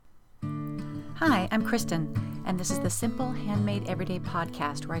Hi, I'm Kristen, and this is the Simple Handmade Everyday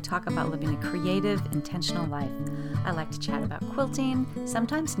podcast where I talk about living a creative, intentional life. I like to chat about quilting,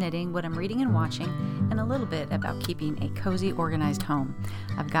 sometimes knitting, what I'm reading and watching, and a little bit about keeping a cozy, organized home.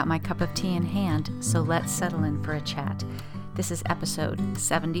 I've got my cup of tea in hand, so let's settle in for a chat. This is episode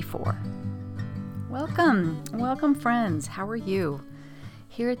 74. Welcome friends. How are you?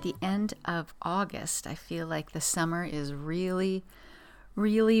 Here at the end of August, I feel like the summer is really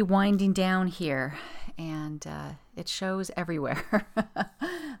winding down here, and it shows everywhere.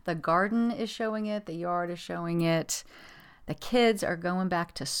 The garden is showing it, the yard is showing it, the kids are going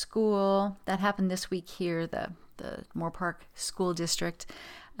back to school. That happened this week here, the Moore Park School District.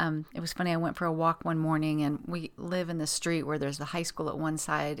 It was funny, I went for a walk one morning, and we live in the street where there's the high school at one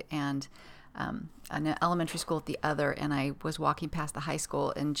side and an elementary school at the other, and I was walking past the high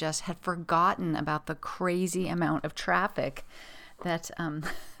school and just had forgotten about the crazy amount of traffic that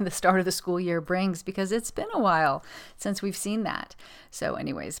the start of the school year brings, because it's been a while since we've seen that. So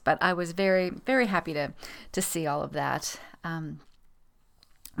anyways, but I was very, very happy to see all of that.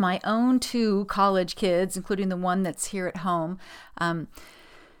 My own two college kids, including the one that's here at home, the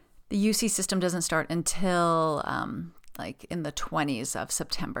UC system doesn't start until like in the 20s of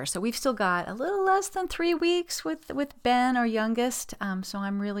September. So we've still got a little less than 3 weeks with Ben, our youngest. So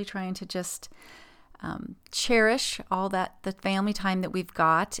I'm really trying to just cherish all the family time that we've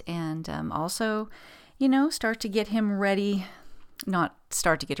got, and also, start to get him ready,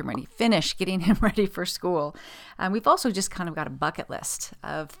 finish getting him ready for school. We've also just kind of got a bucket list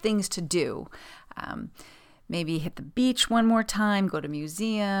of things to do. Maybe hit the beach one more time, go to a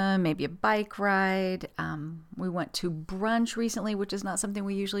museum, maybe a bike ride. We went to brunch recently, which is not something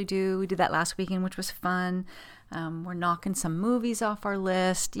we usually do. We did that last weekend, which was fun. We're knocking some movies off our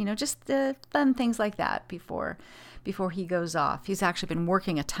list, just the fun things like that before he goes off. He's actually been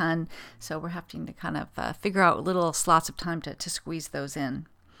working a ton, so we're having to kind of figure out little slots of time to squeeze those in.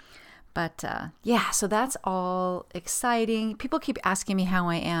 But so that's all exciting. People keep asking me how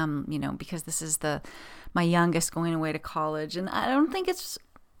I am, because this is my youngest going away to college, and I don't think it's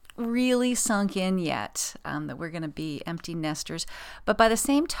really sunk in yet that we're going to be empty nesters. But by the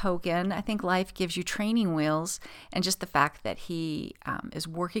same token, I think life gives you training wheels, and just the fact that he is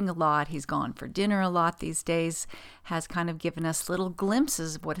working a lot, he's gone for dinner a lot these days, has kind of given us little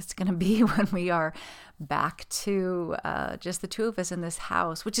glimpses of what it's going to be when we are back to just the two of us in this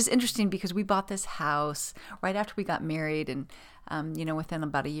house, which is interesting because we bought this house right after we got married, and within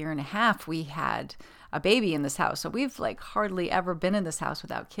about a year and a half, we had a baby in this house. So we've hardly ever been in this house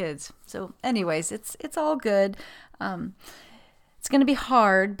without kids. So anyways, it's all good. It's going to be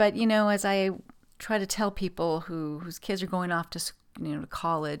hard, but as I try to tell people whose kids are going off to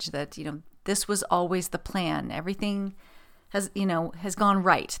college, that this was always the plan. Everything has gone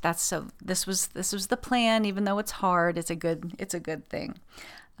right. This was the plan. Even though it's hard, it's a good thing.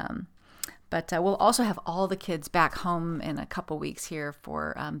 But we'll also have all the kids back home in a couple weeks here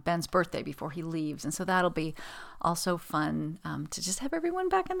for Ben's birthday before he leaves. And so that'll be also fun to just have everyone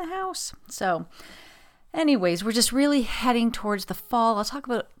back in the house. So anyways, we're just really heading towards the fall. I'll talk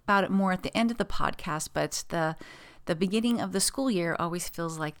about it more at the end of the podcast, but the beginning of the school year always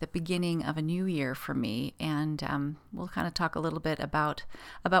feels like the beginning of a new year for me. And we'll kind of talk a little bit about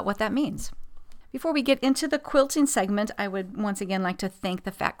what that means. Before we get into the quilting segment, I would once again like to thank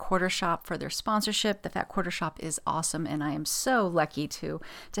the Fat Quarter Shop for their sponsorship. The Fat Quarter Shop is awesome, and I am so lucky to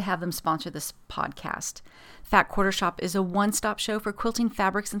have them sponsor this podcast. Fat Quarter Shop is a one-stop show for quilting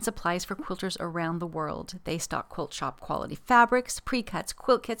fabrics and supplies for quilters around the world. They stock quilt shop quality fabrics, pre-cuts,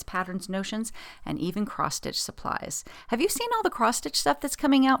 quilt kits, patterns, notions, and even cross-stitch supplies. Have you seen all the cross-stitch stuff that's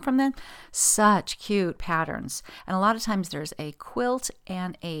coming out from them? Such cute patterns. And a lot of times there's a quilt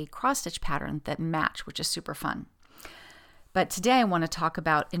and a cross-stitch pattern that match, which is super fun. But today I want to talk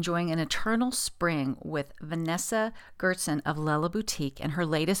about enjoying an eternal spring with Vanessa Gertsen of Lella Boutique and her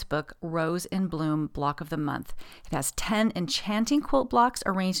latest book, Rose in Bloom Block of the Month. It has 10 enchanting quilt blocks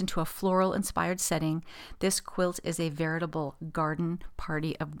arranged into a floral-inspired setting. This quilt is a veritable garden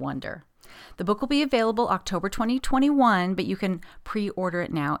party of wonder. The book will be available October 2021, but you can pre-order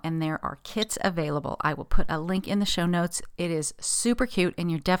it now, and there are kits available. I will put a link in the show notes. It is super cute, and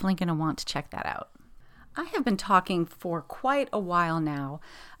you're definitely going to want to check that out. I have been talking for quite a while now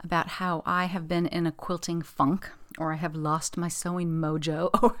about how I have been in a quilting funk, or I have lost my sewing mojo,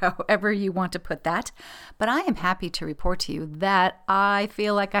 or however you want to put that. But I am happy to report to you that I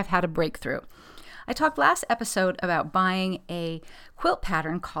feel like I've had a breakthrough. I talked last episode about buying a quilt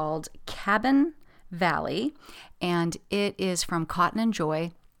pattern called Cabin Valley, and it is from Cotton &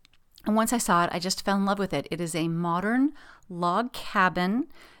 Joy. And once I saw it, I just fell in love with it. It is a modern log cabin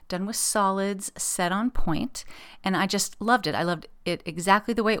done with solids, set on point, and I just loved it. I loved it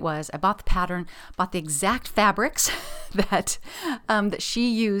exactly the way it was. I bought the pattern, bought the exact fabrics that she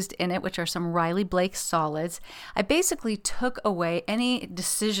used in it, which are some Riley Blake solids. I basically took away any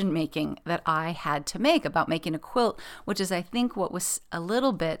decision making that I had to make about making a quilt, which is, I think, what was a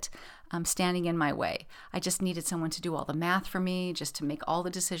little bit standing in my way. I just needed someone to do all the math for me, just to make all the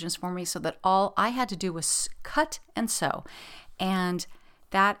decisions for me, so that all I had to do was cut and sew. And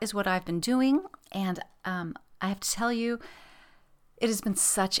that is what I've been doing. And I have to tell you, it has been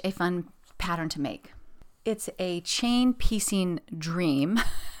such a fun pattern to make. It's a chain piecing dream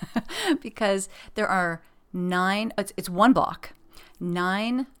because there are it's one block,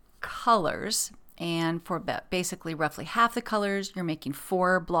 9 colors. And for basically roughly half the colors, you're making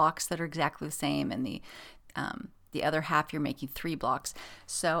 4 blocks that are exactly the same. And the other half, you're making 3 blocks.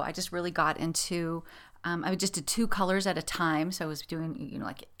 So I just really got into, I just did 2 colors at a time. So I was doing,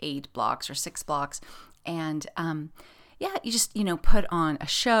 like 8 blocks or 6 blocks. And you just, put on a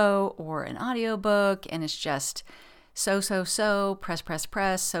show or an audiobook, and it's just sew, press, sew, press.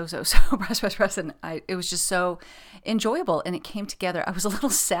 And it was just so enjoyable, and it came together. I was a little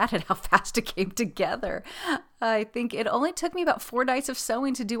sad at how fast it came together. I think it only took me about 4 nights of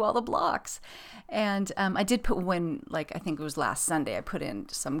sewing to do all the blocks. And I did put I think it was last Sunday, I put in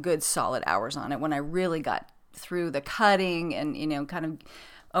some good solid hours on it when I really got through the cutting and, kind of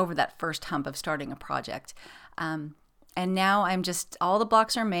over that first hump of starting a project. And now all the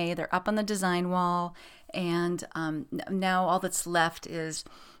blocks are made. They're up on the design wall. And now all that's left is,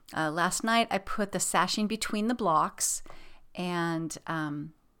 last night I put the sashing between the blocks, and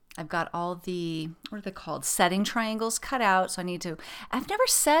I've got all the, what are they called, setting triangles cut out. So I've never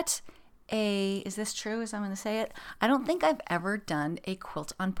set is this true as I'm going to say it? I don't think I've ever done a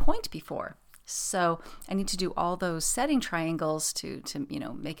quilt on point before. So I need to do all those setting triangles to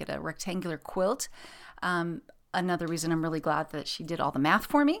make it a rectangular quilt. Another reason I'm really glad that she did all the math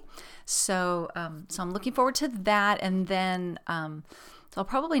for me. So I'm looking forward to that. And then so I'll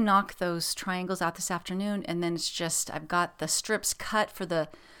probably knock those triangles out this afternoon. And then it's just, I've got the strips cut for the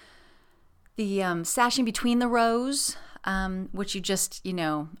sashing between the rows, which you just,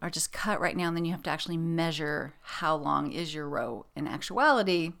 are just cut right now. And then you have to actually measure how long is your row in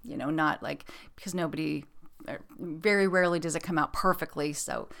actuality, not because very rarely does it come out perfectly.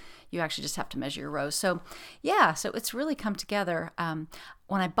 So you actually just have to measure your rows. So it's really come together.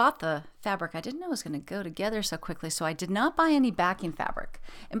 When I bought the fabric, I didn't know it was going to go together so quickly. So I did not buy any backing fabric.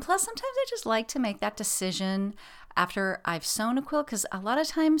 And plus, sometimes I just like to make that decision after I've sewn a quilt, because a lot of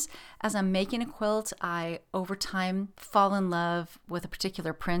times as I'm making a quilt, I over time fall in love with a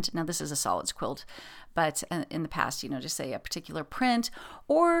particular print. Now, this is a solids quilt, but in the past, just say a particular print,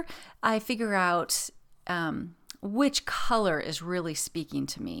 or I figure out which color is really speaking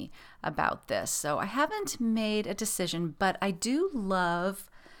to me about this. So I haven't made a decision, but I do love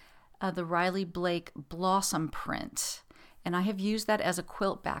the Riley Blake Blossom print. And I have used that as a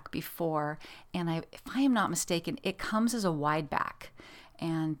quilt back before. And if I am not mistaken, it comes as a wide back.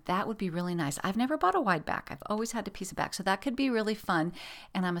 And that would be really nice. I've never bought a wide back. I've always had to piece it back. So that could be really fun.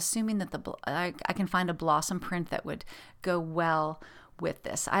 And I'm assuming that I can find a blossom print that would go well with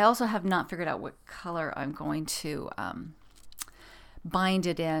this. I also have not figured out what color I'm going to bind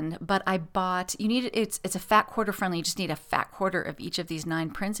it in, but I bought, it's a fat quarter friendly. You just need a fat quarter of each of these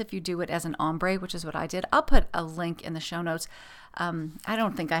 9 prints if you do it as an ombre, which is what I did. I'll put a link in the show notes. I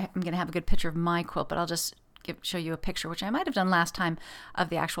don't think I'm going to have a good picture of my quilt, but I'll just show you a picture, which I might have done last time, of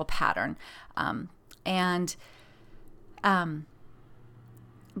the actual pattern.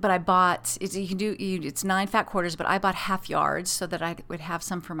 But I bought, it's 9 fat quarters, but I bought half yards so that I would have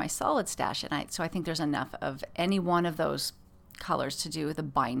some for my solid stash. So I think there's enough of any one of those colors to do the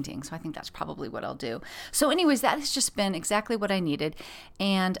binding. So I think that's probably what I'll do. So anyways, that has just been exactly what I needed.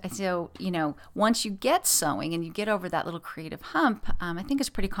 And so, once you get sewing and you get over that little creative hump, I think it's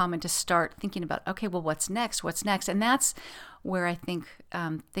pretty common to start thinking about, okay, well, what's next? And that's where I think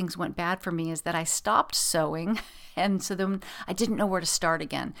things went bad for me, is that I stopped sewing. And so then I didn't know where to start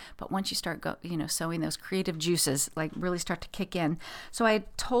again. But once you start sewing, those creative juices really start to kick in. So I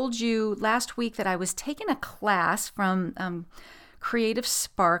told you last week that I was taking a class from Creative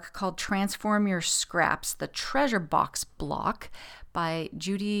Spark called Transform Your Scraps, the Treasure Box Block by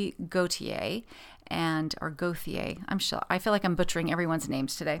Judy Gauthier or Gauthier. I feel like I'm butchering everyone's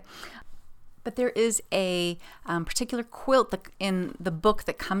names today. But there is a particular quilt in the book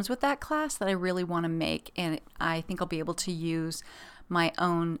that comes with that class that I really want to make, and I think I'll be able to use my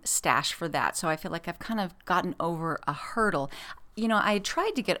own stash for that. So I feel like I've kind of gotten over a hurdle. I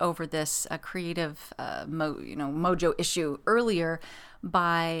tried to get over this creative mojo issue earlier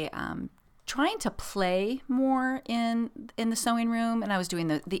by trying to play more in the sewing room, and I was doing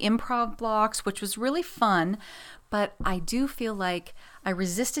the improv blocks, which was really fun, but I do feel like I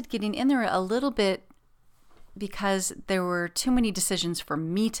resisted getting in there a little bit because there were too many decisions for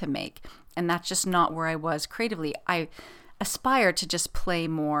me to make, and that's just not where I was creatively. I aspired to just play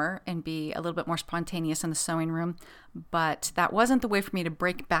more and be a little bit more spontaneous in the sewing room, but that wasn't the way for me to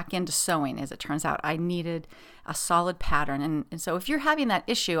break back into sewing. As it turns out, I needed a solid pattern. And so if you're having that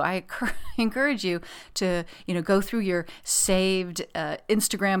issue, I encourage you to, go through your saved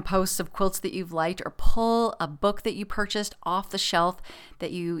Instagram posts of quilts that you've liked, or pull a book that you purchased off the shelf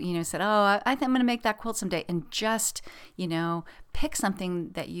that you said, oh, I think I'm going to make that quilt someday, and just, pick something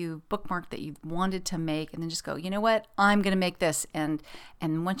that you bookmarked that you wanted to make, and then just go, you know what, I'm going to make this. And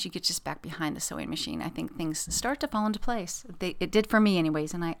once you get just back behind the sewing machine, I think things start to fall into place. It did for me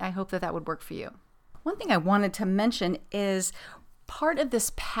anyways, and I hope that would work for you. One thing I wanted to mention is part of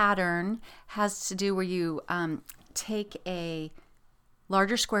this pattern has to do where you take a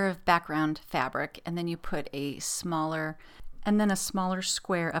larger square of background fabric, and then you put a smaller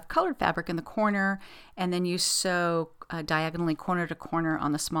square of colored fabric in the corner, and then you sew diagonally corner to corner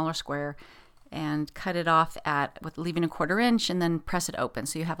on the smaller square and cut it off with leaving a 1/4 inch, and then press it open.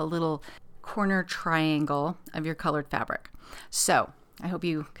 So you have a little corner triangle of your colored fabric. So I hope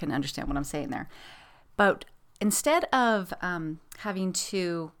you can understand what I'm saying there. But instead of having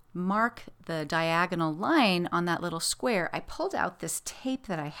to mark the diagonal line on that little square, I pulled out this tape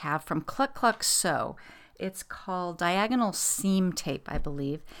that I have from Cluck Cluck Sew. It's called diagonal seam tape, I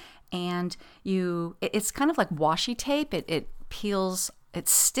believe. And it's kind of like washi tape. It peels, it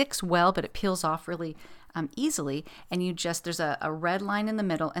sticks well, but it peels off really easily. And there's a red line in the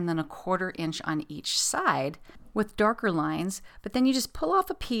middle and then a 1/4 inch on each side with darker lines. But then you just pull off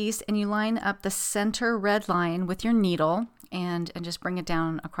a piece and you line up the center red line with your needle and just bring it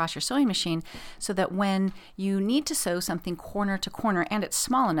down across your sewing machine, so that when you need to sew something corner to corner and it's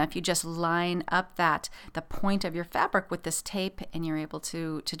small enough, you just line up the point of your fabric with this tape, and you're able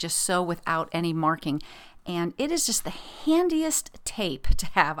to just sew without any marking. And it is just the handiest tape to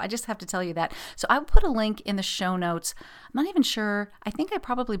have. I just have to tell you that. So I'll put a link in the show notes. I'm not even sure. I think I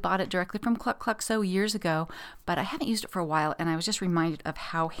probably bought it directly from Cluck Cluck Sew years ago, but I haven't used it for a while, and I was just reminded of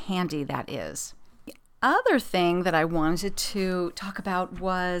how handy that is. Other thing that I wanted to talk about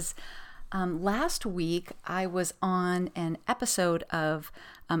was last week I was on an episode of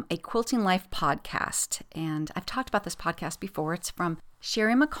a Quilting Life podcast, and I've talked about this podcast before. It's from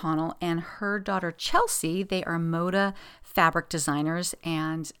Sherry McConnell and her daughter Chelsea. They are Moda fabric designers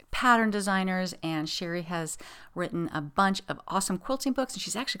and pattern designers, and Sherry has written a bunch of awesome quilting books, and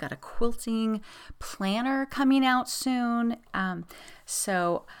she's actually got a quilting planner coming out soon.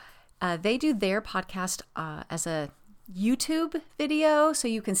 They do their podcast as a YouTube video, so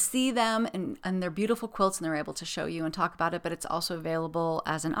you can see them and their beautiful quilts, and they're able to show you and talk about it, but it's also available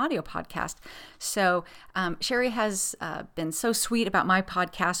as an audio podcast. So Sherry has been so sweet about my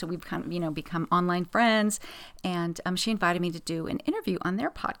podcast, and we've kind of become online friends, and she invited me to do an interview on their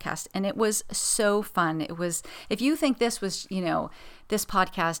podcast, and it was so fun. It was, if you think this was, this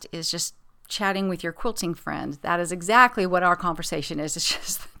podcast is just chatting with your quilting friend, that is exactly what our conversation is. It's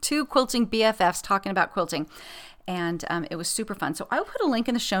just two quilting BFFs talking about quilting, and it was super fun. So I'll put a link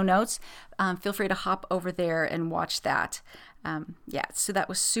in the show notes. Feel free to hop over there and watch that. So that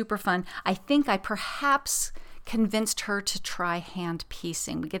was super fun. I think I perhaps convinced her to try hand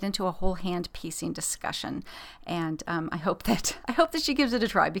piecing. We get into a whole hand piecing discussion, and I hope that she gives it a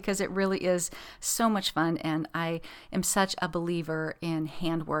try, because it really is so much fun, and I am such a believer in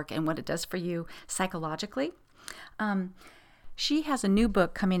handwork and what it does for you psychologically. She has a new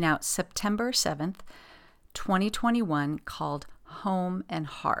book coming out September 7th, 2021, called Home and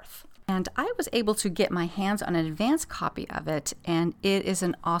Hearth. And I was able to get my hands on an advanced copy of it, and it is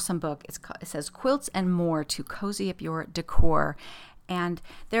an awesome book. It says Quilts and More to Cozy Up Your Decor. And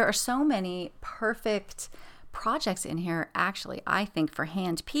there are so many perfect projects in here, actually, I think, for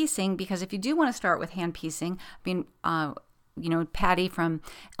hand piecing, because if you do want to start with hand piecing, Patty from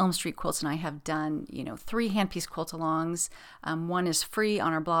Elm Street Quilts and I have done, 3 hand-piece quilt-alongs. One is free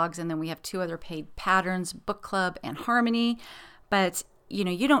on our blogs, and then we have 2 other paid patterns, Book Club and Harmony. But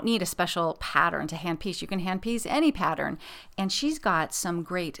you don't need a special pattern to hand piece. You can hand piece any pattern. And she's got some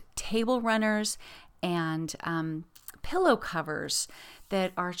great table runners and pillow covers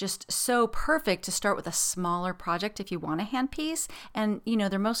that are just so perfect to start with a smaller project if you want a hand piece. And,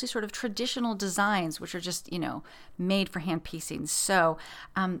 they're mostly sort of traditional designs, which are just, made for hand piecing. So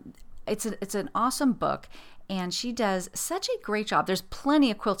it's an awesome book. And she does such a great job. There's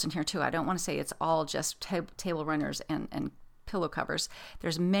plenty of quilts in here too. I don't want to say it's all just table runners and pillow covers.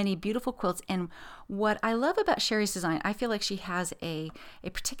 There's many beautiful quilts. And what I love about Sherry's design, I feel like she has a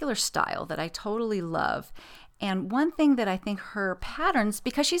particular style that I totally love. And one thing that I think her patterns,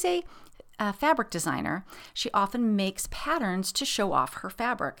 because she's a fabric designer, she often makes patterns to show off her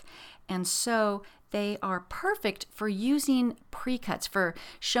fabric. And so they are perfect for using pre-cuts, for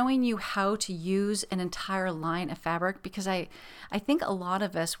showing you how to use an entire line of fabric, because I think a lot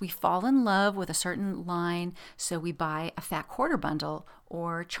of us, we fall in love with a certain line, so we buy a fat quarter bundle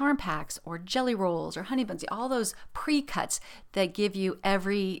or charm packs or jelly rolls or honey buns, all those pre-cuts that give you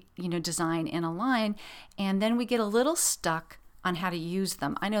every design in a line, and then we get a little stuck on how to use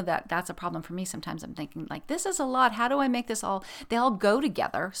them. I know that that's a problem for me. Sometimes I'm thinking like, this is a lot. How do I make this all? They all go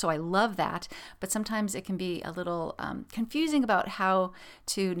together. So I love that. But sometimes it can be a little confusing about how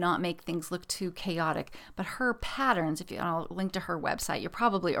to not make things look too chaotic. But her patterns, I'll link to her website, you're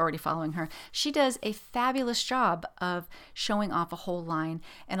probably already following her. She does a fabulous job of showing off a whole line.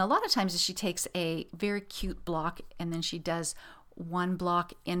 And a lot of times she takes a very cute block and then she does one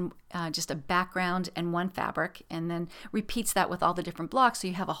block in just a background and one fabric, and then repeats that with all the different blocks. So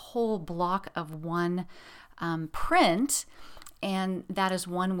you have a whole block of one print, and that is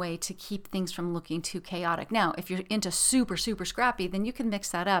one way to keep things from looking too chaotic. Now, if you're into super, super scrappy, then you can mix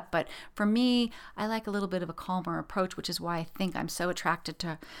that up. But for me, I like a little bit of a calmer approach, which is why I think I'm so attracted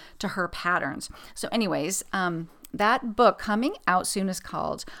to her patterns. So anyways, that book coming out soon is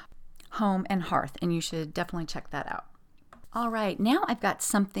called Home and Hearth, and you should definitely check that out. All right, now I've got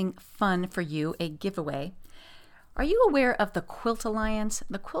something fun for you, a giveaway. Are you aware of the Quilt Alliance?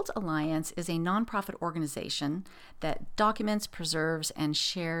 The Quilt Alliance is a nonprofit organization that documents, preserves, and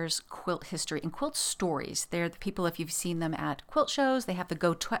shares quilt history and quilt stories. They're the people, if you've seen them at quilt shows, they have the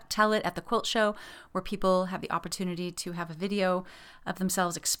Go Tell It at the quilt show, where people have the opportunity to have a video of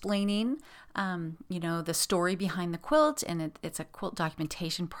themselves explaining, the story behind the quilt, and it's a quilt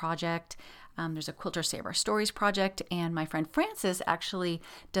documentation project. There's a Quilters Save Our Stories project, and my friend Frances actually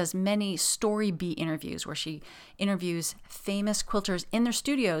does many Story Bee interviews where she interviews famous quilters in their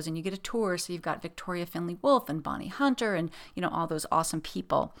studios, and you get a tour. So you've got Victoria Finley Wolfe and Bonnie Hunter and all those awesome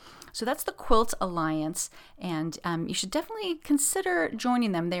people. So that's the Quilt Alliance, and you should definitely consider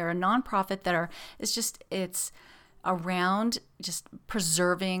joining them. They are a nonprofit that it's around just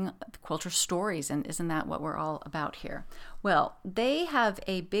preserving quilter stories, and isn't that what we're all about here? Well, they have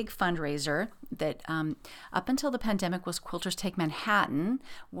a big fundraiser that up until the pandemic was Quilters Take Manhattan,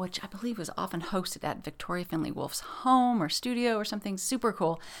 which I believe was often hosted at Victoria Finley Wolfe's home or studio or something super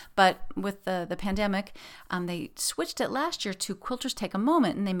cool. But with the pandemic, they switched it last year to Quilters Take a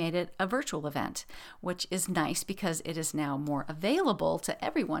Moment, and they made it a virtual event, which is nice because it is now more available to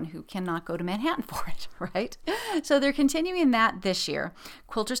everyone who cannot go to Manhattan for it, right? So they're continuing that this year.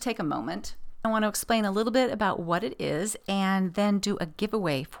 Quilters Take a Moment. I want to explain a little bit about what it is and then do a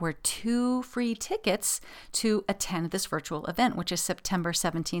giveaway for 2 free tickets to attend this virtual event, which is September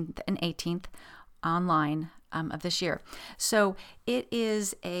 17th and 18th online of this year. So it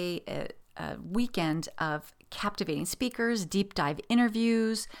is a weekend of captivating speakers, deep dive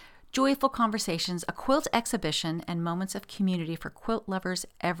interviews, joyful conversations, a quilt exhibition, and moments of community for quilt lovers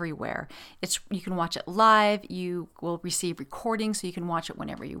everywhere. You can watch it live. You will receive recordings, so you can watch it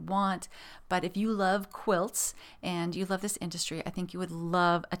whenever you want. But if you love quilts and you love this industry, I think you would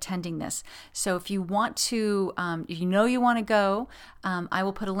love attending this. So if you want to, if you want to go, I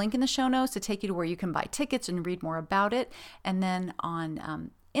will put a link in the show notes to take you to where you can buy tickets and read more about it. And then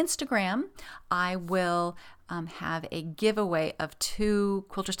on Instagram, I will have a giveaway of 2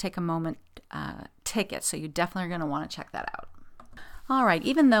 Quilters Take a Moment tickets. So you definitely are going to want to check that out. All right,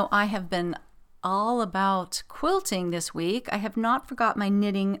 even though I have been all about quilting this week, I have not forgot my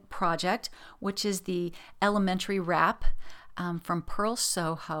knitting project, which is the Elementary Wrap from Pearl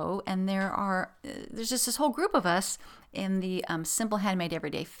Soho. And there's just this whole group of us in the Simple Handmade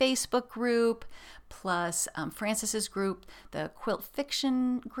Everyday Facebook group, plus Frances's group, the Quilt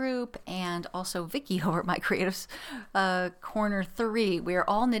Fiction group, and also Vicky over at My Creatives Corner 3. We are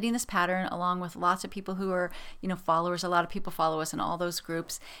all knitting this pattern along with lots of people who are, followers. A lot of people follow us in all those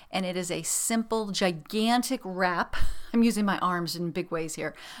groups, and it is a simple, gigantic wrap. I'm using my arms in big ways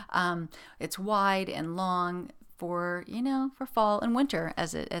here. It's wide and long for fall and winter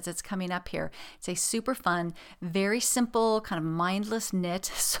as it's coming up here. It's a super fun, very simple, kind of mindless knit,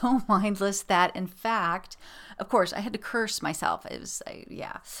 so mindless that in fact, of course, I had to curse myself. It was,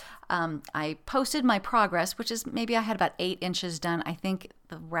 I posted my progress, which is maybe I had about 8 inches done. I think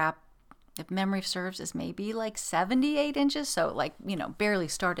the wrap if memory serves, is maybe like 78 inches. So like, barely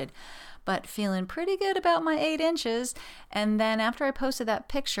started, but feeling pretty good about my 8 inches. And then after I posted that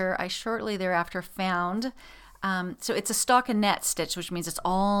picture, I shortly thereafter found, so it's a stockinette stitch, which means it's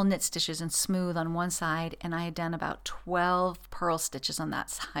all knit stitches and smooth on one side. And I had done about 12 purl stitches on that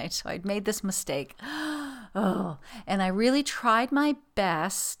side. So I'd made this mistake. Oh, and I really tried my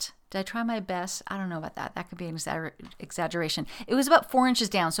best. Did I try my best? I don't know about that. That could be an exaggeration. It was about 4 inches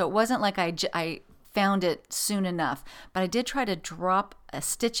down, so it wasn't like I found it soon enough. But I did try to drop a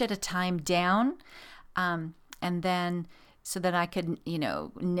stitch at a time down, and then so that I could,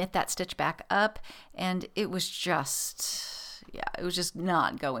 knit that stitch back up. And it was just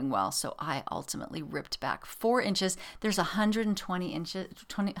not going well. So I ultimately ripped back 4 inches. There's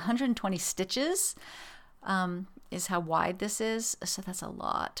 120 stitches. Is how wide this is. So that's a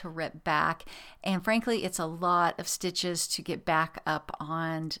lot to rip back. And frankly, it's a lot of stitches to get back up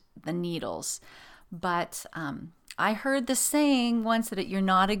on the needles. But I heard the saying once that you're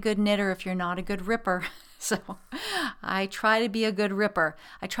not a good knitter if you're not a good ripper. So I try to be a good ripper.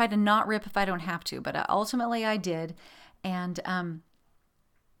 I try to not rip if I don't have to, but ultimately I did. And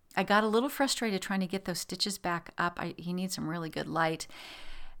I got a little frustrated trying to get those stitches back up. You need some really good light.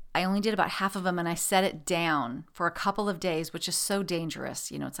 I only did about half of them, and I set it down for a couple of days, which is so dangerous.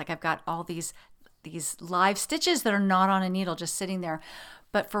 It's like I've got all these live stitches that are not on a needle just sitting there.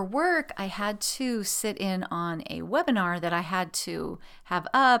 But for work, I had to sit in on a webinar that I had to have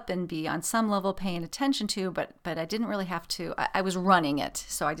up and be on some level paying attention to, but I didn't really have to. I was running it,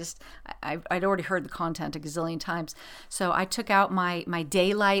 so I'd already heard the content a gazillion times. So I took out my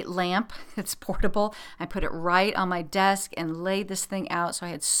daylight lamp. It's portable. I put it right on my desk and laid this thing out, so I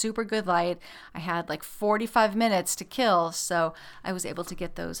had super good light. I had like 45 minutes to kill, so I was able to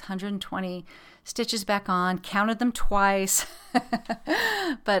get those 120 stitches back on, counted them twice.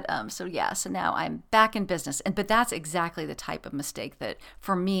 But so now I'm back in business. But that's exactly the type of mistake that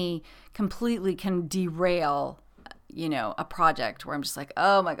for me completely can derail, a project where I'm just like,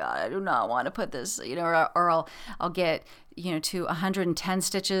 oh my God, I do not want to put this, or I'll get, to 110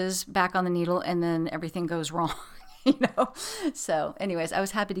 stitches back on the needle and then everything goes wrong. So anyways, I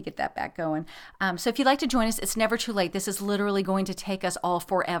was happy to get that back going. So if you'd like to join us, it's never too late. This is literally going to take us all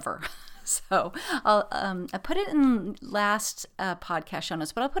forever. So I put it in last podcast show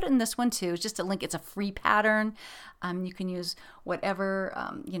notes, but I'll put it in this one too. It's just a link. It's a free pattern. You can use whatever,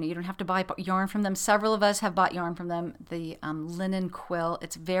 you don't have to buy yarn from them. Several of us have bought yarn from them. The linen quill,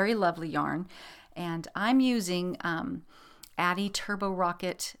 it's very lovely yarn. And I'm using Addi Turbo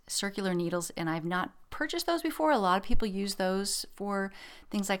Rocket circular needles, and I've not purchased those before. A lot of people use those for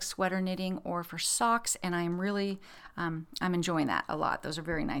things like sweater knitting or for socks, and I'm really I'm enjoying that a lot. Those are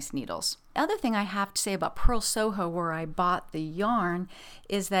very nice needles. The other thing I have to say about Purl Soho, where I bought the yarn,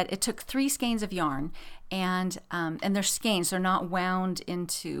 is that it took 3 skeins of yarn, and they're skeins. They're not wound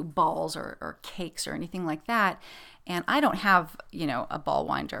into balls or cakes or anything like that. And I don't have, a ball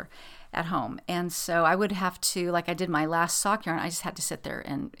winder at home. And so I would have to, like I did my last sock yarn, I just had to sit there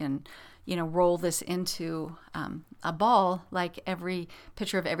and roll this into a ball, like every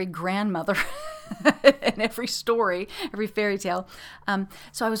picture of every grandmother and every story, every fairy tale.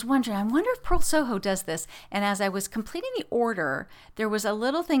 So I was wondering, I wonder if Purl Soho does this. And as I was completing the order, there was a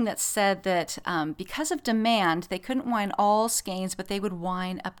little thing that said that because of demand, they couldn't wind all skeins, but they would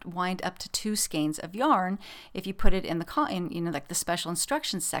wind up to 2 skeins of yarn if you put it in like the special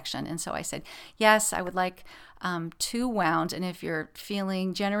instructions section. And so I said, yes, I would like 2 wound, and if you're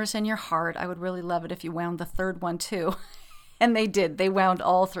feeling generous in your heart, I would really love it if you wound the 3rd one too. And they did. They wound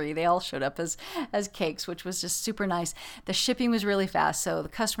all 3. They all showed up as cakes, which was just super nice. The shipping was really fast, so the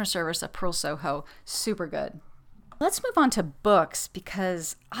customer service at Purl Soho, super good. Let's move on to books,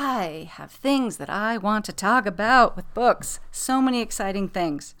 because I have things that I want to talk about with books. So many exciting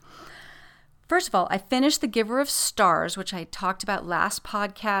things. First of all, I finished The Giver of Stars, which I talked about last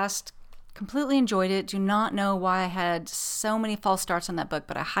podcast. Completely enjoyed it. Do not know why I had so many false starts on that book,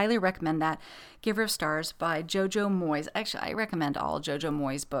 but I highly recommend that. Giver of Stars by Jojo Moyes. Actually, I recommend all Jojo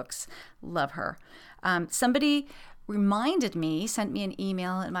Moyes books. Love her. Somebody reminded me, sent me an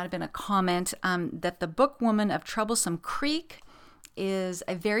email, it might have been a comment, that The Book Woman of Troublesome Creek is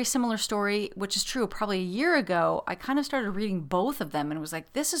a very similar story, which is true. Probably a year ago, I kind of started reading both of them and was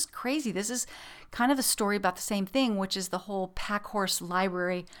like, this is crazy. This is kind of a story about the same thing, which is the whole pack horse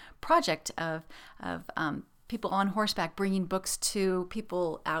library project of people on horseback bringing books to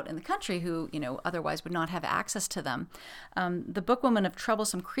people out in the country who, otherwise would not have access to them. The Bookwoman of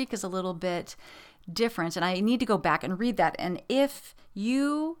Troublesome Creek is a little bit different, and I need to go back and read that. And if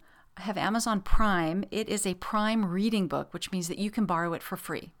you have Amazon Prime, it is a Prime reading book, which means that you can borrow it for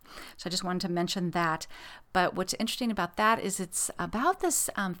free. So I just wanted to mention that. But what's interesting about that is it's about this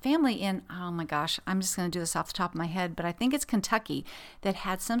family in, oh my gosh, I'm just going to do this off the top of my head, but I think it's Kentucky, that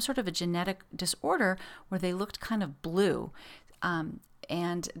had some sort of a genetic disorder where they looked kind of blue.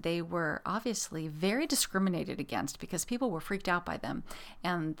 And they were obviously very discriminated against because people were freaked out by them.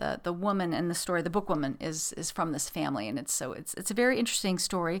 And the woman in the story, the book woman, is from this family, and it's a very interesting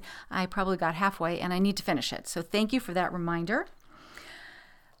story. I probably got halfway, and I need to finish it. So thank you for that reminder.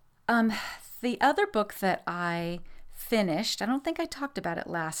 The other book that I finished, I don't think I talked about it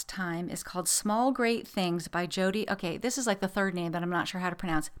last time, is called Small Great Things by Jodi. Okay, this is like the third name that I'm not sure how to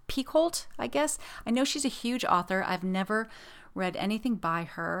pronounce. Picoult, I guess. I know she's a huge author. I've never read anything by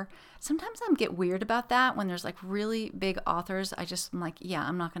her. Sometimes I get weird about that when there's like really big authors. I'm like, yeah,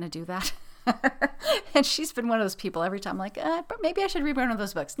 I'm not going to do that. And she's been one of those people every time, like, maybe I should read one of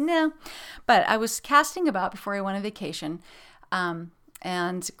those books. No. But I was casting about before I went on vacation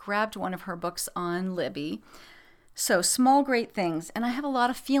and grabbed one of her books on Libby. So, Small Great Things. And I have a lot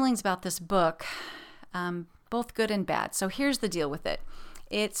of feelings about this book, both good and bad. So here's the deal with it.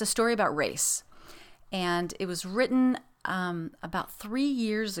 It's a story about race. And it was written about 3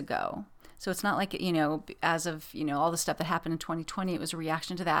 years ago. So it's not like, as of, all the stuff that happened in 2020, it was a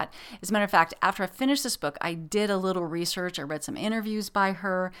reaction to that. As a matter of fact, after I finished this book, I did a little research. I read some interviews by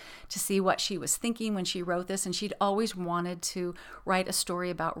her to see what she was thinking when she wrote this. And she'd always wanted to write a story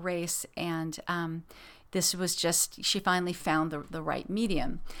about race. And this was just, she finally found the right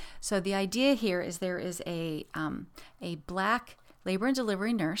medium. So the idea here is there is a Black labor and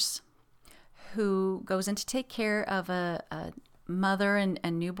delivery nurse who goes in to take care of a mother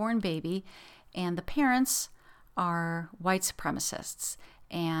and newborn baby, and the parents are white supremacists.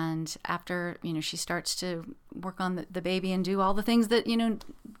 And after, she starts to work on the baby and do all the things that,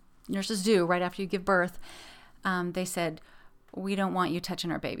 nurses do right after you give birth, they said, we don't want you touching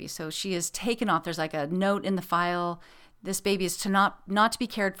our baby. So she is taken off. There's like a note in the file. This baby is to not to be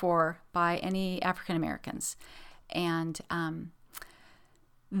cared for by any African Americans. And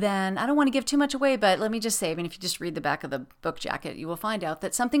then I don't want to give too much away, but let me just say, if you just read the back of the book jacket, you will find out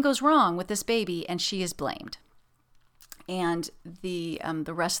that something goes wrong with this baby and she is blamed. And the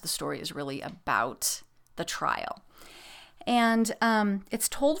rest of the story is really about the trial. And it's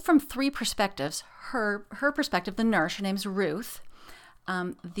told from three perspectives. Her perspective, the nurse, her name's Ruth.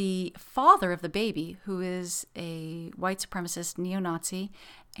 The father of the baby, who is a white supremacist neo-Nazi,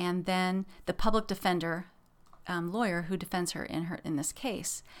 and then the public defender, lawyer who defends her in this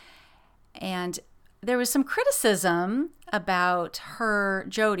case. And there was some criticism about her,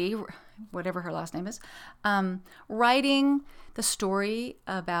 Jodi, whatever her last name is, writing the story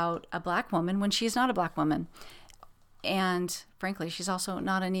about a Black woman when she's not a Black woman. And frankly, she's also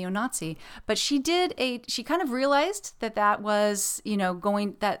not a neo-Nazi. But she kind of realized that was,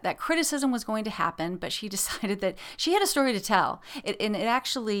 that criticism was going to happen, but she decided that she had a story to tell. It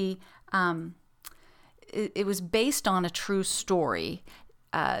actually... It was based on a true story.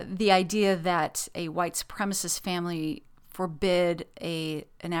 The idea that a white supremacist family forbid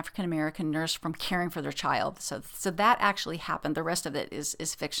an African-American nurse from caring for their child. So that actually happened. The rest of it is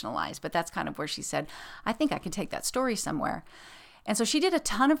fictionalized, but that's kind of where she said, I think I can take that story somewhere. And so she did a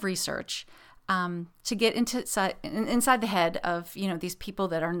ton of research to get inside the head of, these people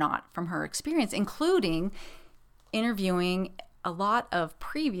that are not from her experience, including interviewing a lot of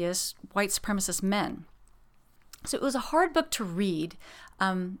previous white supremacist men. So it was a hard book to read.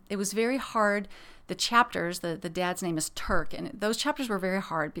 It was very hard. The chapters, the dad's name is Turk, and those chapters were very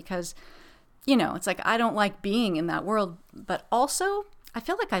hard because, it's like I don't like being in that world, but also I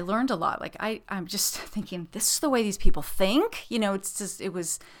feel like I learned a lot. Like I'm just thinking, this is the way these people think. It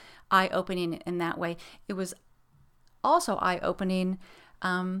was eye-opening in that way. It was also eye-opening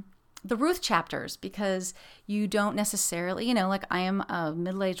the Ruth chapters, because you don't necessarily, like I am a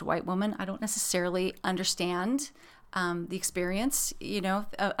middle-aged white woman. I don't necessarily understand the experience,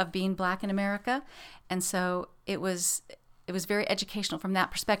 of being Black in America. And so it was very educational from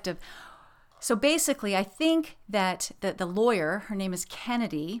that perspective. So basically, I think that the lawyer, her name is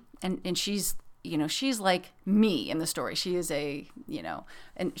Kennedy, and she's, she's like me in the story. She is and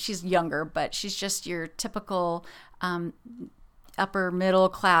she's younger, but she's just your typical upper middle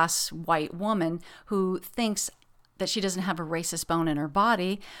class white woman who thinks that she doesn't have a racist bone in her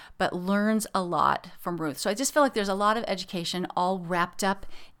body, but learns a lot from Ruth. So I just feel like there's a lot of education all wrapped up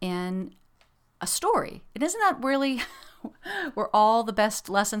in a story. And isn't that really where all the best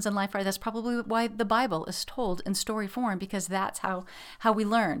lessons in life are? That's probably why the Bible is told in story form, because that's how we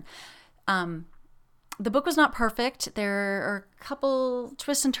learn. The book was not perfect. There are a couple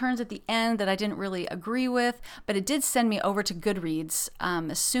twists and turns at the end that I didn't really agree with, but it did send me over to Goodreads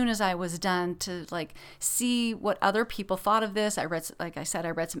as soon as I was done to see what other people thought of this. I read, like I said, I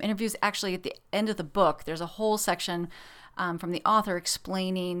read some interviews. Actually, at the end of the book, there's a whole section from the author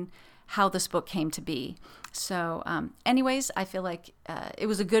explaining how this book came to be. So anyways, I feel like it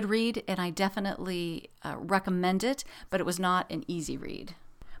was a good read, and I definitely recommend it, but it was not an easy read.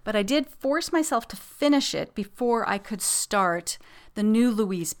 But I did force myself to finish it before I could start the new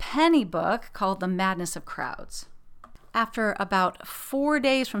Louise Penny book called The Madness of Crowds. After about 4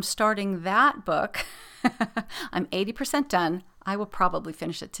 days from starting that book, I'm 80% done. I will probably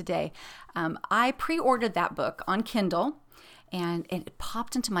finish it today. I pre-ordered that book on Kindle, and it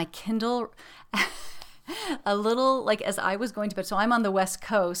popped into my Kindle a little as I was going to bed. So I'm on the West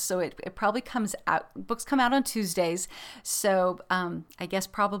Coast, so it probably comes out, books come out on Tuesdays. So I guess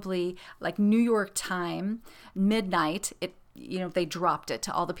probably New York time, midnight, they dropped it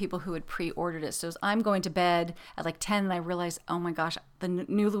to all the people who had pre-ordered it. So as I'm going to bed at 10, and I realized, oh my gosh, the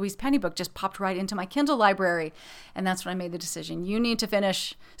new Louise Penny book just popped right into my Kindle library. And that's when I made the decision. You need to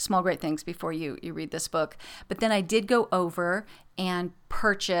finish Small Great Things before you read this book. But then I did go over and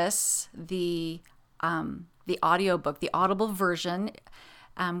purchase the audiobook, the Audible version,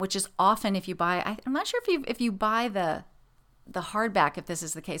 which is often if you buy, I'm not sure if you buy the hardback, if this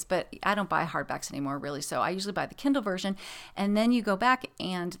is the case, but I don't buy hardbacks anymore really. So I usually buy the Kindle version, and then you go back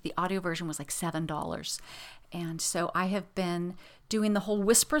and the audio version was $7. And so I have been doing the whole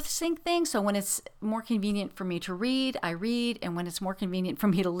whisper sync thing. So when it's more convenient for me to read, I read. And when it's more convenient for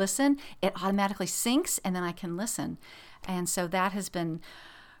me to listen, it automatically syncs and then I can listen. And so that has been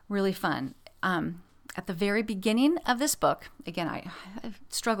really fun. At the very beginning of this book, again, I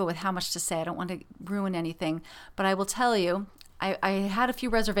struggle with how much to say. I don't want to ruin anything, but I will tell you, I had a few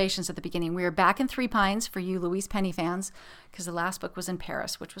reservations at the beginning. We were back in Three Pines for you Louise Penny fans, because the last book was in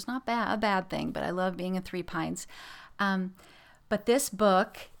Paris, which was not a bad thing, but I love being in Three Pines. But this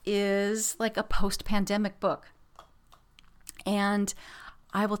book is like a post-pandemic book. And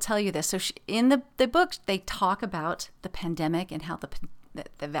I will tell you this. So in the book, they talk about the pandemic and how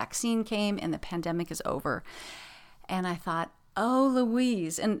the vaccine came and the pandemic is over. And I thought, oh,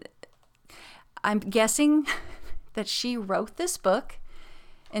 Louise. And I'm guessing that she wrote this book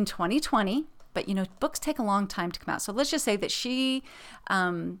in 2020, but books take a long time to come out. So let's just say that she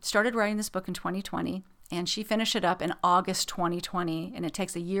started writing this book in 2020 and she finished it up in August 2020, and it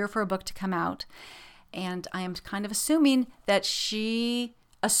takes a year for a book to come out. And I am kind of assuming that she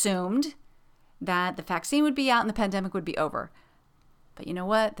assumed that the vaccine would be out and the pandemic would be over. But you know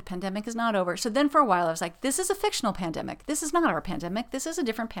what? The pandemic is not over. So then for a while, I was like, this is a fictional pandemic. This is not our pandemic. This is a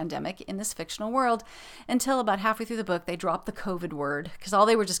different pandemic in this fictional world. Until about halfway through the book, they dropped the COVID word because all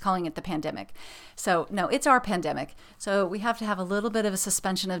they were just calling it the pandemic. So no, it's our pandemic. So we have to have a little bit of a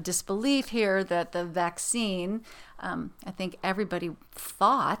suspension of disbelief here that the vaccine, I think everybody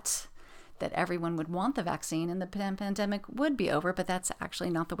thought that everyone would want the vaccine and the pandemic would be over, but that's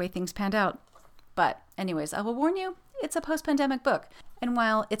actually not the way things panned out. But anyways, I will warn you, it's a post-pandemic book. And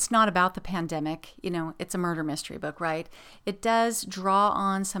while it's not about the pandemic, it's a murder mystery book, right? It does draw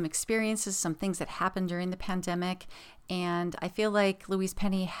on some experiences, some things that happened during the pandemic. And I feel like Louise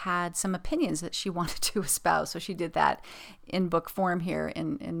Penny had some opinions that she wanted to espouse. So she did that in book form here,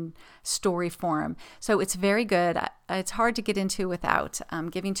 in story form. So it's very good. It's hard to get into without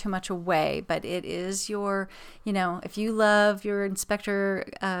giving too much away. But it is your, if you love your Inspector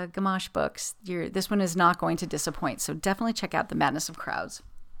Gamache books, this one is not going to disappoint. So definitely check out The Madness of Crowds.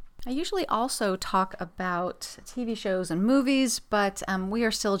 I usually also talk about TV shows and movies, but we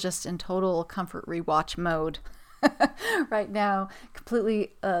are still just in total comfort rewatch mode. Right now,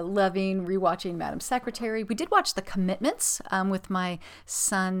 completely loving rewatching Madam Secretary. We did watch The Commitments with my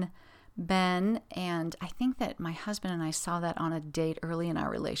son Ben, and I think that my husband and I saw that on a date early in our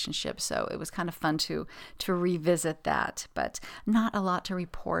relationship, so it was kind of fun to revisit that, but not a lot to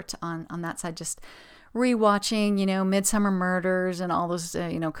report on that side, just rewatching, Midsummer Murders and all those,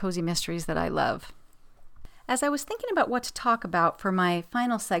 cozy mysteries that I love. As I was thinking about what to talk about for my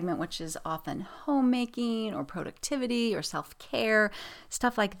final segment, which is often homemaking or productivity or self-care,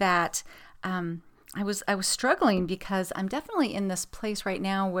 stuff like that, I was struggling because I'm definitely in this place right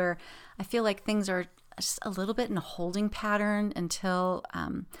now where I feel like things are just a little bit in a holding pattern until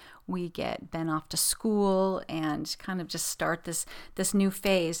we get Ben off to school and kind of just start this new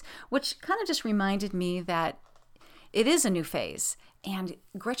phase, which kind of just reminded me that it is a new phase. And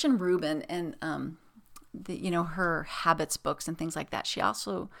Gretchen Rubin and her habits books and things like that, she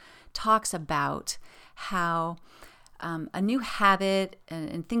also talks about how a new habit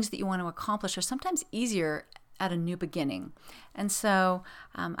and things that you want to accomplish are sometimes easier at a new beginning. And so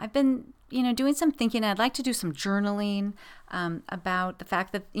I've been, doing some thinking. I'd like to do some journaling about the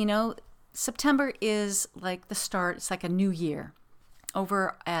fact that, September is like the start. It's like a new year.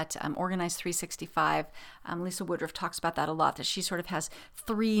 Over at Organize 365, Lisa Woodruff talks about that a lot, that she sort of has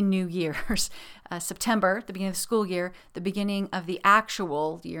 3 new years. September, the beginning of the school year, the beginning of the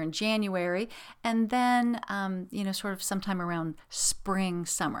actual year in January, and then, sort of sometime around spring,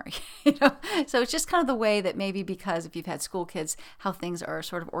 summer. So it's just kind of the way that maybe because if you've had school kids, how things are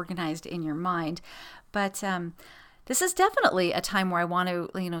sort of organized in your mind. But this is definitely a time where I want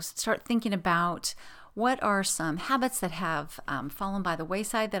to, start thinking about what are some habits that have fallen by the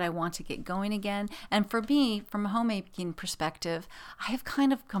wayside that I want to get going again? And for me, from a homemaking perspective, I have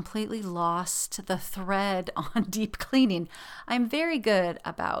kind of completely lost the thread on deep cleaning. I'm very good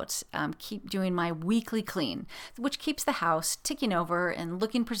about keep doing my weekly clean, which keeps the house ticking over and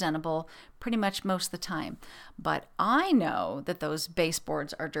looking presentable pretty much most of the time. But I know that those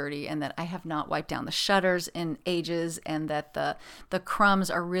baseboards are dirty and that I have not wiped down the shutters in ages, and that the crumbs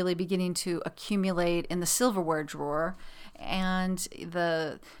are really beginning to accumulate in the silverware drawer, and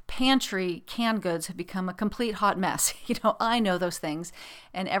the pantry canned goods have become a complete hot mess. I know those things.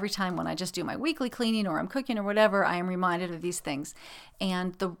 And every time when I just do my weekly cleaning or I'm cooking or whatever, I am reminded of these things.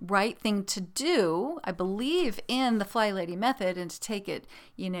 And the right thing to do, I believe in the Fly Lady method, and to take it,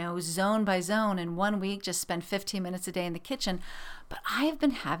 zone by zone, and 1 week just spend 15 minutes a day in the kitchen. But I have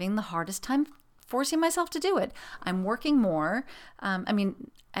been having the hardest time forcing myself to do it. I'm working more. I'm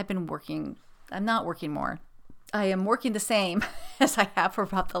not working more. I am working the same as I have for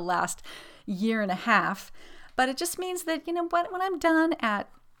about the last year and a half. But it just means that, when I'm done at,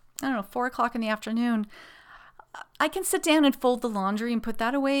 4 o'clock in the afternoon, I can sit down and fold the laundry and put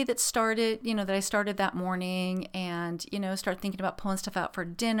that away that I started that morning, and, start thinking about pulling stuff out for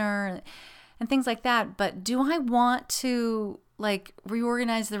dinner and things like that. But do I want to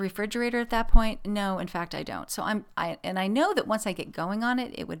reorganize the refrigerator at that point? No, in fact, I don't. So I know that once I get going on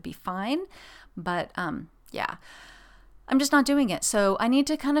it, it would be fine. But yeah, I'm just not doing it. So I need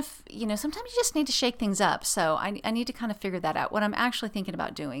to kind of, sometimes you just need to shake things up. So I need to kind of figure that out. What I'm actually thinking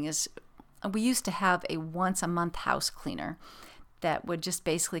about doing is, we used to have a once a month house cleaner that would just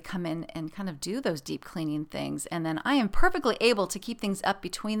basically come in and kind of do those deep cleaning things. And then I am perfectly able to keep things up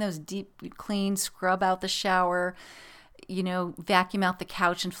between those deep clean, scrub out the shower, vacuum out the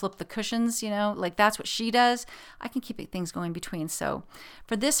couch and flip the cushions, that's what she does. I can keep things going between. So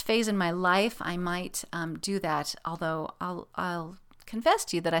for this phase in my life, I might do that. Although I'll confess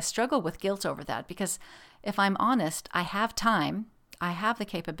to you that I struggle with guilt over that, because if I'm honest, I have time, I have the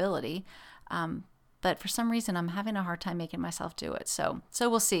capability, but for some reason I'm having a hard time making myself do it. So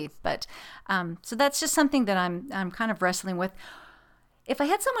we'll see. But so that's just something that I'm kind of wrestling with. If I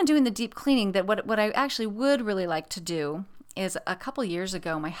had someone doing the deep cleaning, that what I actually would really like to do is, a couple years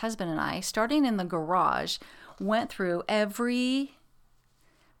ago, my husband and I, starting in the garage, went through every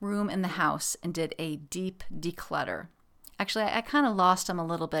room in the house and did a deep declutter. Actually, I kind of lost him a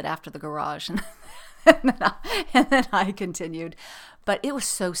little bit after the garage, and then I continued. But it was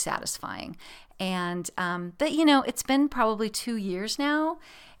so satisfying. And but it's been probably 2 years now,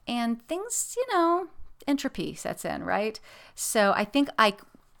 and things, entropy sets in, right? So I think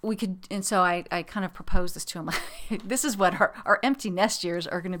we could, and so I kind of proposed this to him. This is what our empty nest years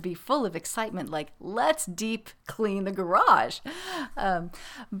are going to be, full of excitement. Let's deep clean the garage.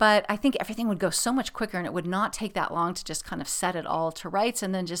 But I think everything would go so much quicker, and it would not take that long to just kind of set it all to rights,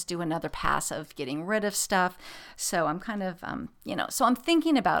 and then just do another pass of getting rid of stuff. So I'm kind of, so I'm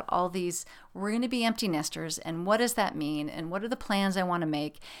thinking about all these. We're going to be empty nesters, and what does that mean? And what are the plans I want to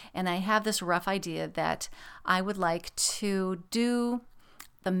make? And I have this rough idea that I would like to do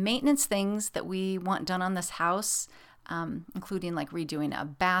the maintenance things that we want done on this house, including redoing a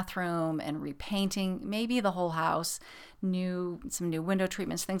bathroom and repainting, maybe the whole house, some new window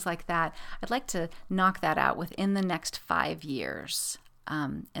treatments, things like that. I'd like to knock that out within the next 5 years.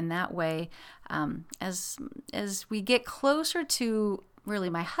 And that way, as we get closer to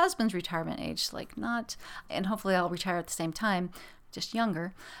really my husband's retirement age, and hopefully I'll retire at the same time, just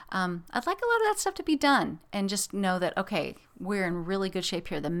younger, I'd like a lot of that stuff to be done, and just know that, okay, we're in really good shape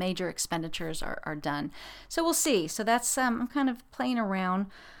here. The major expenditures are done. So we'll see. So that's, I'm kind of playing around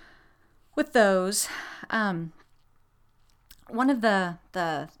with those. One of the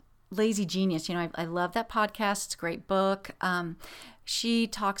Lazy Genius. I love that podcast. It's a great book. She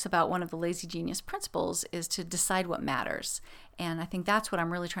talks about one of the Lazy Genius principles is to decide what matters. And I think that's what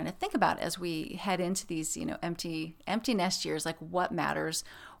I'm really trying to think about as we head into these, empty nest years, like what matters,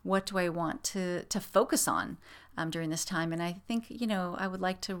 what do I want to focus on during this time. And I think, I would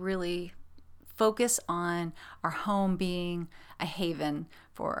like to really focus on our home being a haven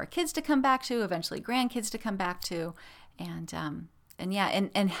for our kids to come back to, eventually grandkids to come back to, and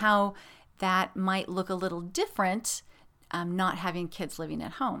how that might look a little different, not having kids living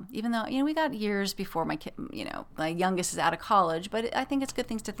at home. Even though, we got years before my kid, my youngest is out of college, but I think it's good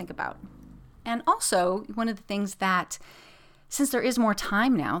things to think about. And also, one of the things that, since there is more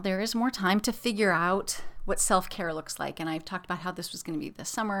time now, there is more time to figure out what self-care looks like. And I've talked about how this was going to be the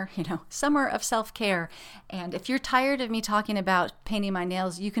summer, summer of self-care. And if you're tired of me talking about painting my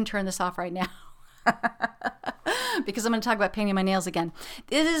nails, you can turn this off right now. Because I'm going to talk about painting my nails again.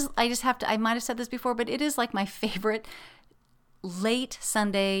 I might have said this before, but it is like my favorite late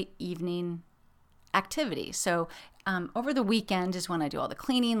Sunday evening activity. So over the weekend is when I do all the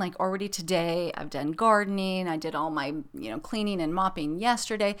cleaning. Like already today, I've done gardening. I did all my cleaning and mopping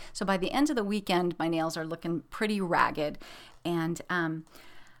yesterday. So by the end of the weekend, my nails are looking pretty ragged. And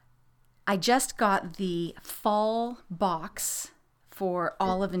I just got the fall box for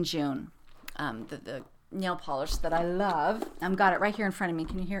Olive and June, the nail polish that I love. I've got it right here in front of me.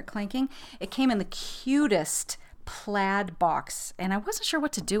 Can you hear it clanking? It came in the cutest plaid box, and I wasn't sure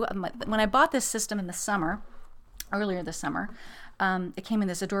what to do. When I bought this system in the summer, earlier this summer, it came in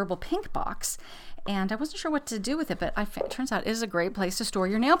this adorable pink box, and I wasn't sure what to do with it, but it turns out it is a great place to store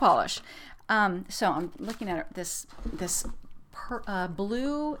your nail polish. So I'm looking at this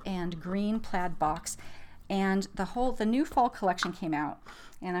blue and green plaid box, and the new fall collection came out,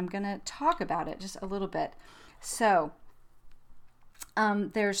 and I'm going to talk about it just a little bit. So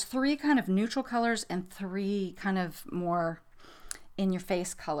there's 3 kind of neutral colors and 3 kind of more in your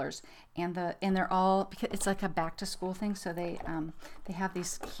face colors, and they're all, because it's like a back to school thing, so they have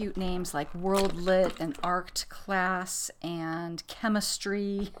these cute names like World Lit and Art Class and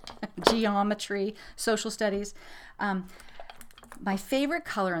Chemistry, Geometry, Social Studies. My favorite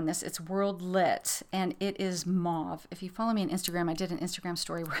color in this, it's World Lit, and it is mauve. If you follow me on Instagram, I did an Instagram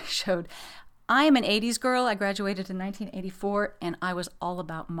story where I showed, I am an 80s girl. I graduated in 1984, and I was all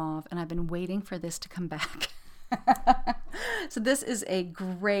about mauve, and I've been waiting for this to come back. So this is a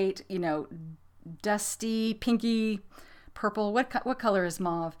great, dusty, pinky, purple. What color is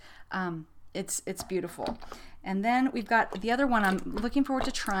mauve? It's beautiful. And then we've got the other one I'm looking forward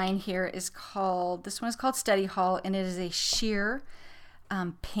to trying here this one is called Study Hall, and it is a sheer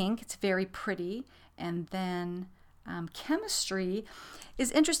pink. It's very pretty. And then Chemistry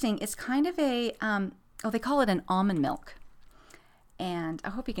is interesting. It's kind of a, they call it an almond milk. And I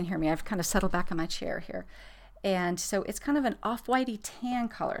hope you can hear me. I've kind of settled back on my chair here. And so it's kind of an off-whitey tan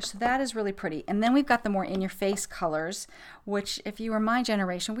color. So that is really pretty. And then we've got the more in-your-face colors, which if you were my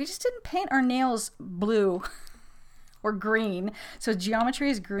generation, we just didn't paint our nails blue or green. So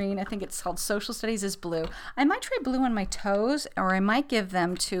Geometry is green. I think it's called Social Studies is blue. I might try blue on my toes, or I might give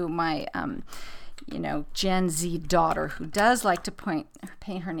them to my, Gen Z daughter who does like to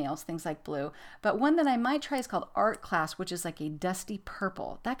paint her nails, things like blue. But one that I might try is called Art Class, which is like a dusty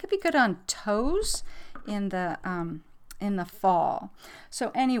purple. That could be good on toes in the fall.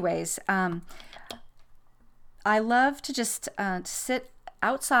 So anyways, I love to just sit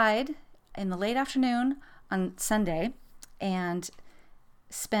outside in the late afternoon on Sunday and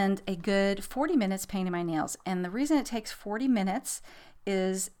spend a good 40 minutes painting my nails. And the reason it takes 40 minutes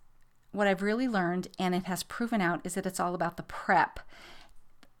is what I've really learned, and it has proven out, is that it's all about the prep.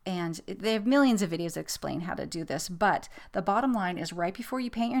 And they have millions of videos that explain how to do this, but the bottom line is right before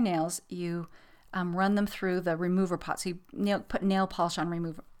you paint your nails, you run them through the remover pot. So you put nail polish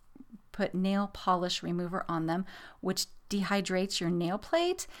remover on them, which dehydrates your nail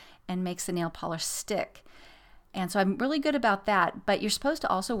plate and makes the nail polish stick. And so I'm really good about that, but you're supposed to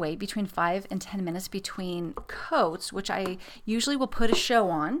also wait between 5 and 10 minutes between coats, which I usually will put a show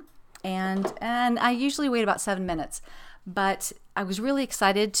on, and I usually wait about 7 minutes. But I was really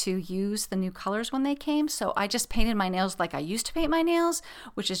excited to use the new colors when they came, so I just painted my nails like I used to paint my nails,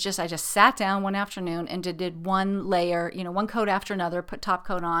 which is I just sat down one afternoon and did one layer, one coat after another, put top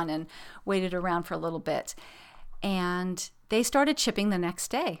coat on, and waited around for a little bit. And they started chipping the next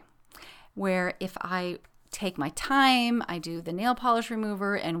day, where if I take my time, I do the nail polish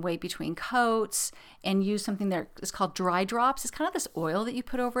remover and wait between coats and use something that is called dry drops. It's kind of this oil that you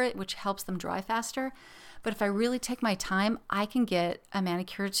put over it, which helps them dry faster. But if I really take my time, I can get a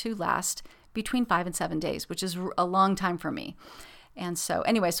manicure to last between 5 and 7 days, which is a long time for me. And so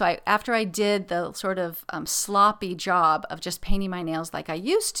anyway, after I did the sort of sloppy job of just painting my nails like I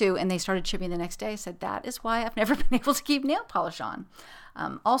used to, and they started chipping the next day, I said, that is why I've never been able to keep nail polish on.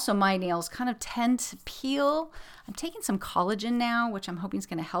 Also, my nails kind of tend to peel. I'm taking some collagen now, which I'm hoping is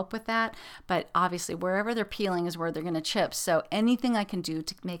going to help with that. But obviously, wherever they're peeling is where they're going to chip. So anything I can do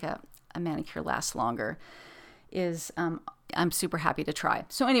to make a manicure last longer is I'm super happy to try.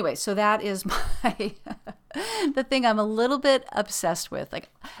 So anyway, so that is my the thing I'm a little bit obsessed with. Like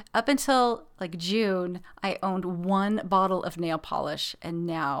up until like June, I owned one bottle of nail polish, and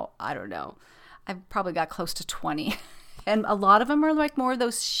now I don't know. I've probably got close to 20. And a lot of them are like more of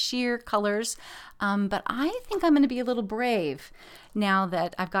those sheer colors. But I think I'm going to be a little brave now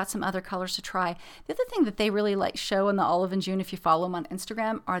that I've got some other colors to try. The other thing that they really like show in the Olive and June, if you follow them on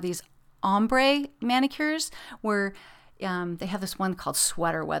Instagram, are these ombre manicures where they have this one called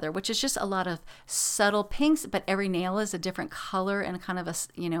Sweater Weather, which is just a lot of subtle pinks, but every nail is a different color and kind of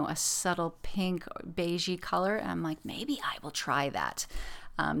a subtle pink or beigey color. And I'm like, maybe I will try that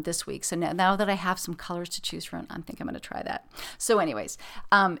this week. So now that I have some colors to choose from, I think I'm going to try that. So anyways,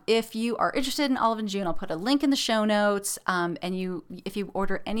 if you are interested in Olive and June, I'll put a link in the show notes. And if you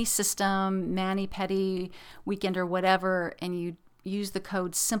order any system, mani, pedi, weekend, or whatever, and you use the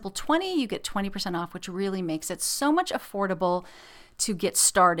code SIMPLE20, you get 20% off, which really makes it so much affordable to get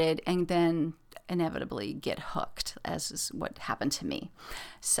started and then inevitably get hooked, as is what happened to me.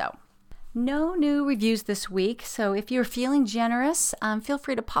 So no new reviews this week. So if you're feeling generous, feel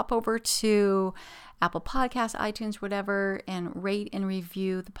free to pop over to Apple Podcasts, iTunes, whatever, and rate and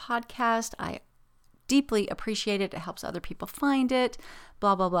review the podcast. I deeply appreciate it. It helps other people find it,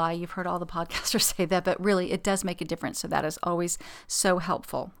 blah, blah, blah. You've heard all the podcasters say that, but really it does make a difference. So that is always so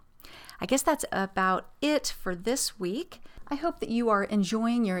helpful. I guess that's about it for this week. I hope that you are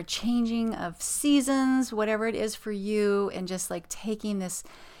enjoying your changing of seasons, whatever it is for you, and just like taking this,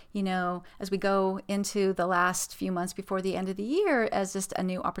 as we go into the last few months before the end of the year, as just a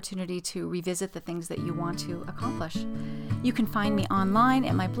new opportunity to revisit the things that you want to accomplish. You can find me online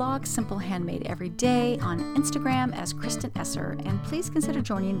at my blog, Simple Handmade Every Day, on Instagram as Kristen Esser, and please consider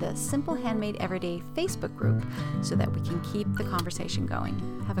joining the Simple Handmade Everyday Facebook group so that we can keep the conversation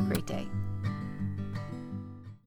going. Have a great day.